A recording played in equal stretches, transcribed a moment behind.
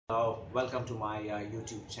Welcome to my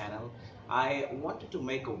YouTube channel. I wanted to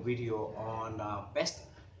make a video on best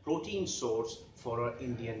protein source for an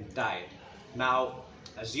Indian diet. Now,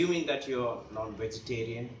 assuming that you're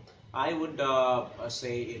non-vegetarian, I would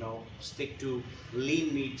say stick to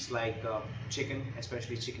lean meats like chicken,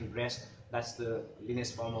 especially chicken breast. That's the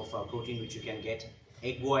leanest form of protein which you can get.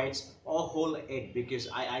 Egg whites or whole egg, because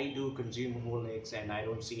I do consume whole eggs and I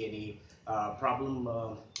don't see any problem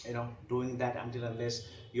doing that until unless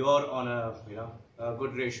you're on a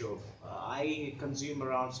good ratio. I consume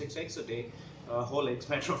around 6 eggs a day, whole eggs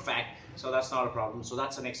matter of fact, so that's not a problem. So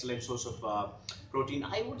that's an excellent source of protein.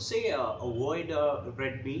 I would say avoid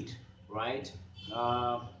red meat, right?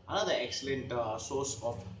 Another excellent source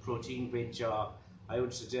of protein which I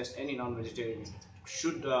would suggest any non-vegetarian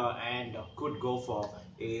should and could go for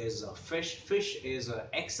is fish. Fish is an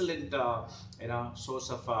excellent source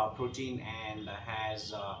of protein and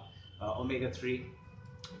has omega-3,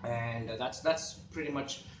 and that's pretty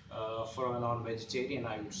much for a non-vegetarian,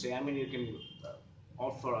 I would say. I mean, you can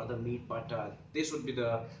opt for other meat, but this would be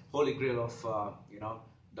the holy grail of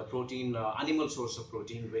the protein, animal source of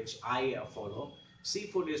protein, which I follow.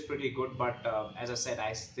 Seafood is pretty good, but as I said,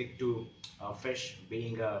 I stick to fish,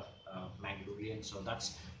 being a Mangalorean. So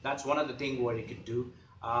that's one of the things what you could do.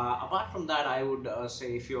 Apart from that, I would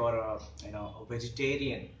say if you are a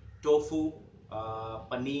vegetarian, tofu,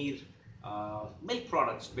 paneer, milk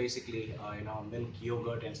products, basically, milk,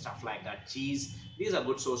 yogurt, and stuff like that. Cheese. These are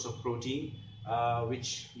good source of protein,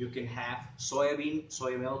 which you can have. Soya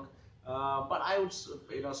milk. But I would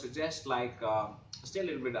suggest like stay a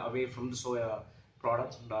little bit away from the soya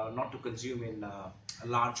product, not to consume in a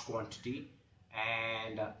large quantity,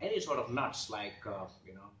 and any sort of nuts like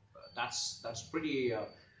that's pretty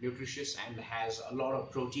nutritious and has a lot of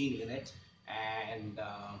protein in it. And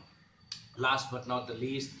last but not the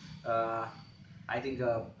least, uh, I think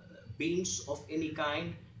beans of any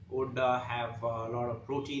kind would have a lot of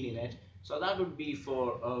protein in it. So that would be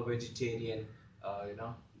for a vegetarian,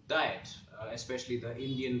 diet, especially the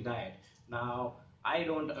Indian diet. Now, I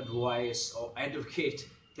don't advise or advocate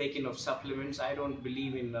taking of supplements. I don't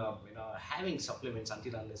believe in having supplements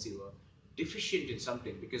until unless you are deficient in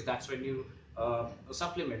something, because that's when you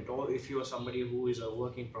supplement. Or if you are somebody who is a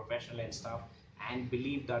working professional and stuff and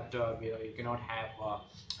believe that you cannot have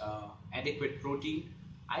adequate protein,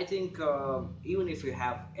 I think even if you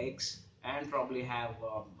have eggs and probably have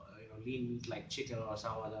lean meat like chicken or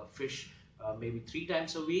some other fish, maybe 3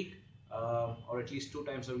 times a week, or at least 2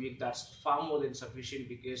 times a week, that's far more than sufficient.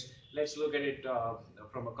 Because let's look at it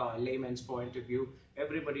from a layman's point of view.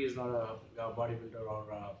 Everybody is not a bodybuilder or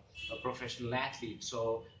a professional athlete,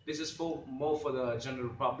 so this is more for the general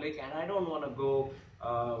public. And I don't want to go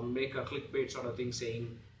make a clickbait sort of thing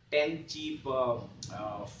saying 10 cheap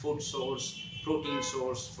food source, protein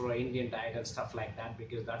source for an Indian diet and stuff like that,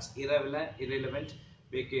 because that's irrelevant.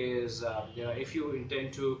 Because if you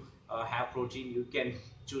intend to have protein, you can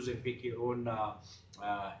choose and pick your own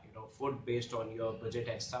food based on your budget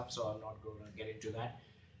and stuff. So I'm not going to get into that.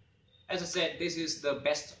 As I said, this is the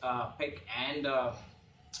best pick, and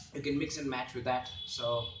you can mix and match with that.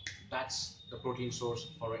 So that's the protein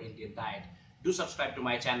source for an Indian diet. Do subscribe to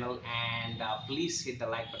my channel, and please hit the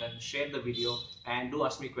like button, share the video, and do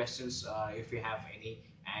ask me questions if you have any,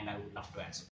 and I would love to answer.